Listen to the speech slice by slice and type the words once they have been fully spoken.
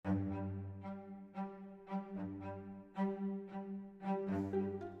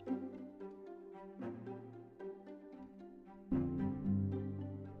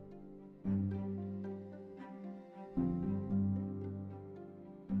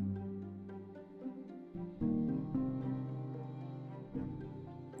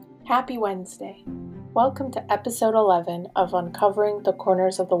Happy Wednesday. Welcome to episode 11 of Uncovering the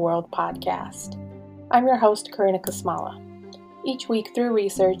Corners of the World podcast. I'm your host, Karina Kasmala. Each week through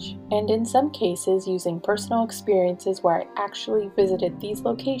research, and in some cases using personal experiences where I actually visited these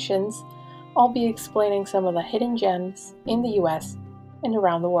locations, I'll be explaining some of the hidden gems in the US and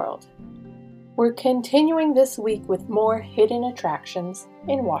around the world. We're continuing this week with more hidden attractions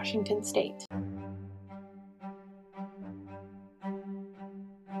in Washington State.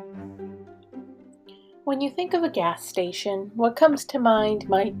 When you think of a gas station, what comes to mind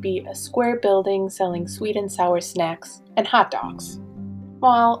might be a square building selling sweet and sour snacks and hot dogs,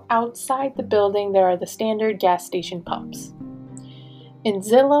 while outside the building there are the standard gas station pumps. In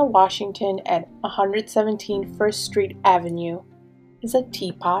Zillah, Washington at 117 First Street Avenue is a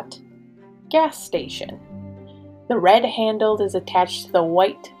Teapot gas station. The red handle is attached to the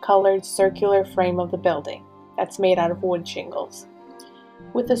white-colored circular frame of the building that's made out of wood shingles,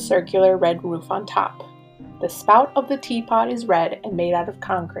 with a circular red roof on top. The spout of the teapot is red and made out of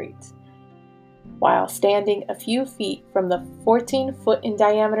concrete, while standing a few feet from the 14-foot in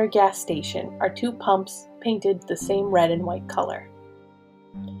diameter gas station are two pumps painted the same red and white color.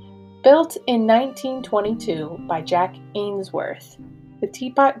 Built in 1922 by Jack Ainsworth, the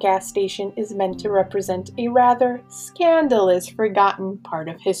Teapot gas station is meant to represent a rather scandalous forgotten part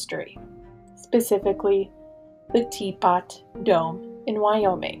of history, specifically the Teapot Dome in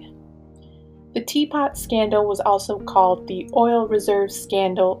Wyoming. The Teapot scandal was also called the Oil Reserve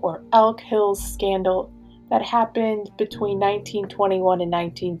Scandal or Elk Hills Scandal that happened between 1921 and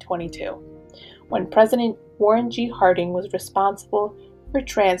 1922, when President Warren G. Harding was responsible for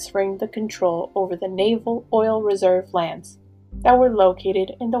transferring the control over the naval oil reserve lands that were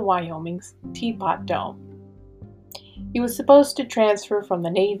located in the Wyoming's Teapot Dome. He was supposed to transfer from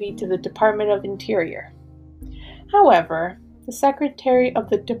the Navy to the Department of Interior. However, the Secretary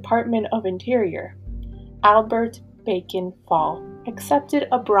of the Department of Interior, Albert Bacon Fall, accepted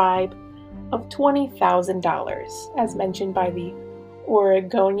a bribe of $20,000, as mentioned by the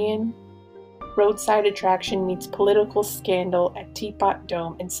Oregonian Roadside Attraction Meets Political Scandal at Teapot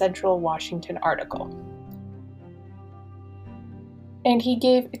Dome in Central Washington article. And he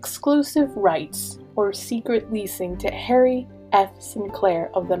gave exclusive rights or secret leasing to Harry F. Sinclair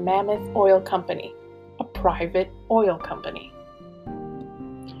of the Mammoth Oil Company, a private oil company.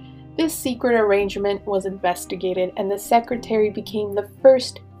 This secret arrangement was investigated, and the secretary became the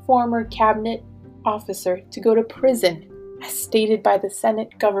first former cabinet officer to go to prison, as stated by the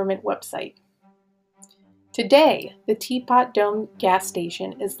Senate government website. Today, the Teapot Dome gas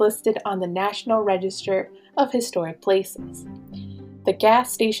station is listed on the National Register of Historic Places. The gas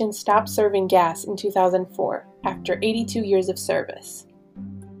station stopped serving gas in 2004 after 82 years of service.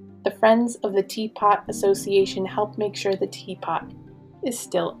 The Friends of the Teapot Association helped make sure the teapot is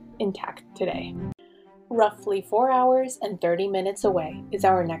still intact today. Roughly 4 hours and 30 minutes away is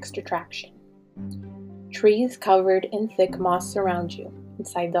our next attraction. Trees covered in thick moss surround you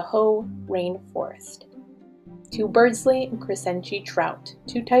inside the Hoh Rainforest. Two Birdsley and Crescentia trout,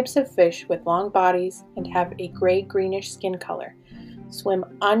 two types of fish with long bodies and have a gray-greenish skin color, swim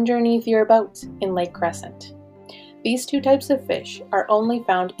underneath your boat in Lake Crescent. These two types of fish are only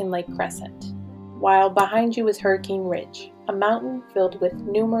found in Lake Crescent, while behind you is Hurricane Ridge, a mountain filled with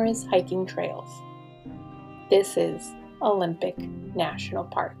numerous hiking trails. This is Olympic National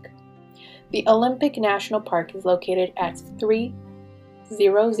Park. The Olympic National Park is located at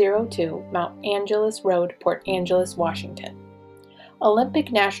 3002 Mount Angeles Road, Port Angeles, Washington.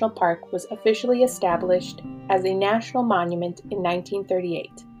 Olympic National Park was officially established as a national monument in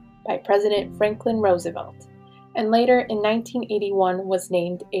 1938 by President Franklin Roosevelt, and later in 1981 was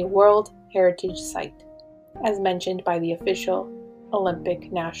named a World Heritage Site, as mentioned by the official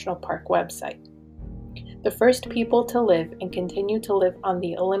Olympic National Park website. The first people to live and continue to live on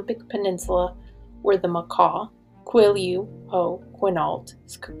the Olympic Peninsula were the Makah, Quileute, Hoh, Quinault,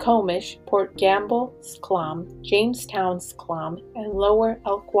 Skokomish, Port Gamble, Sklam, Jamestown Sklam, and Lower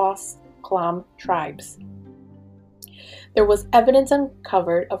Elkwa Sklam tribes. There was evidence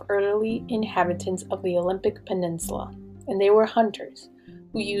uncovered of early inhabitants of the Olympic Peninsula, and they were hunters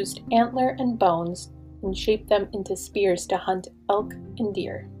who used antler and bones and shaped them into spears to hunt elk and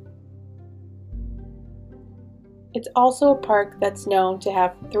deer. It's also a park that's known to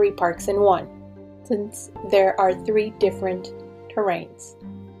have 3 parks in one, since there are 3 different terrains: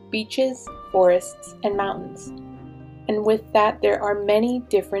 beaches, forests, and mountains. And with that, there are many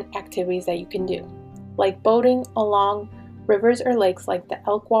different activities that you can do, like boating along rivers or lakes like the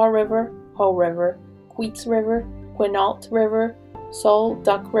Elkwa River, Hoh River, Queets River, Quinault River, Soul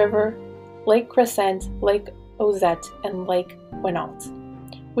Duck River, Lake Crescent, Lake Ozette, and Lake Quinault.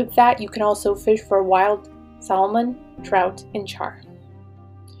 With that, you can also fish for wild salmon, trout, and char.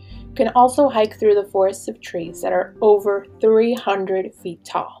 You can also hike through the forests of trees that are over 300 feet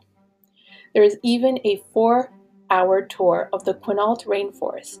tall. There is even a 4-hour tour of the Quinault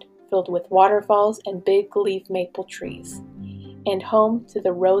Rainforest, filled with waterfalls and big leaf maple trees, and home to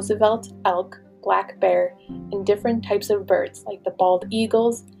the Roosevelt elk, black bear, and different types of birds like the bald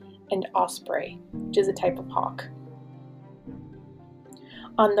eagles and osprey, which is a type of hawk.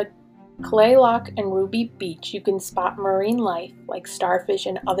 On the Claylock and Ruby Beach, you can spot marine life like starfish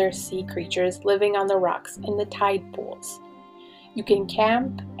and other sea creatures living on the rocks in the tide pools. You can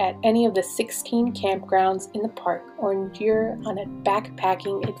camp at any of the 16 campgrounds in the park or endure on a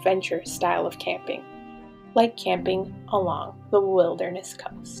backpacking adventure style of camping, like camping along the Wilderness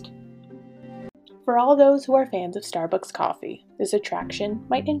Coast. For all those who are fans of Starbucks coffee, this attraction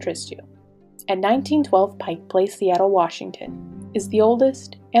might interest you. At 1912 Pike Place, Seattle, Washington, is the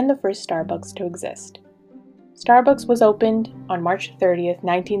oldest and the first Starbucks to exist. Starbucks was opened on March 30th,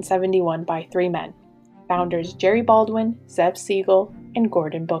 1971 by 3 men, founders Jerry Baldwin, Zev Siegel, and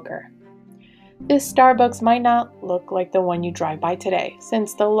Gordon Booker. This Starbucks might not look like the one you drive by today,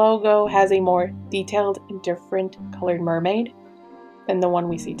 since the logo has a more detailed and different colored mermaid than the one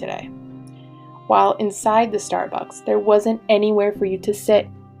we see today. While inside the Starbucks, there wasn't anywhere for you to sit.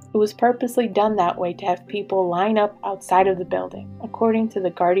 It was purposely done that way to have people line up outside of the building, according to the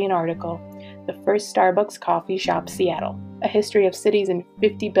Guardian article, The First Starbucks Coffee Shop Seattle, A History of Cities in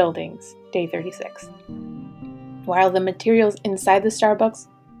 50 Buildings, Day 36. While the materials inside the Starbucks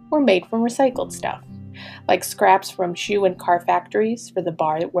were made from recycled stuff, like scraps from shoe and car factories for the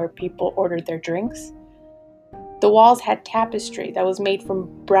bar where people ordered their drinks. The walls had tapestry that was made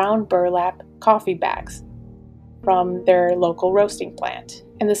from brown burlap coffee bags from their local roasting plant,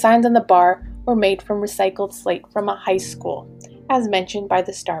 and the signs on the bar were made from recycled slate from a high school, as mentioned by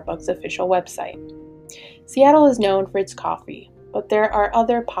the Starbucks official website. Seattle is known for its coffee, but there are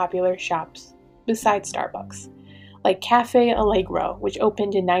other popular shops besides Starbucks, like Cafe Allegro, which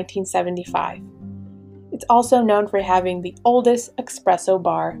opened in 1975. It's also known for having the oldest espresso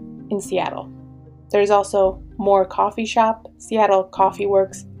bar in Seattle. There's also More Coffee Shop, Seattle Coffee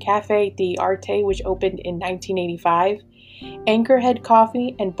Works, Cafe d'Arte, which opened in 1985, Anchorhead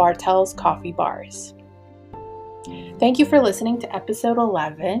Coffee, and Bartell's Coffee Bars. Thank you for listening to episode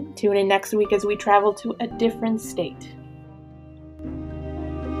 11. Tune in next week as we travel to a different state.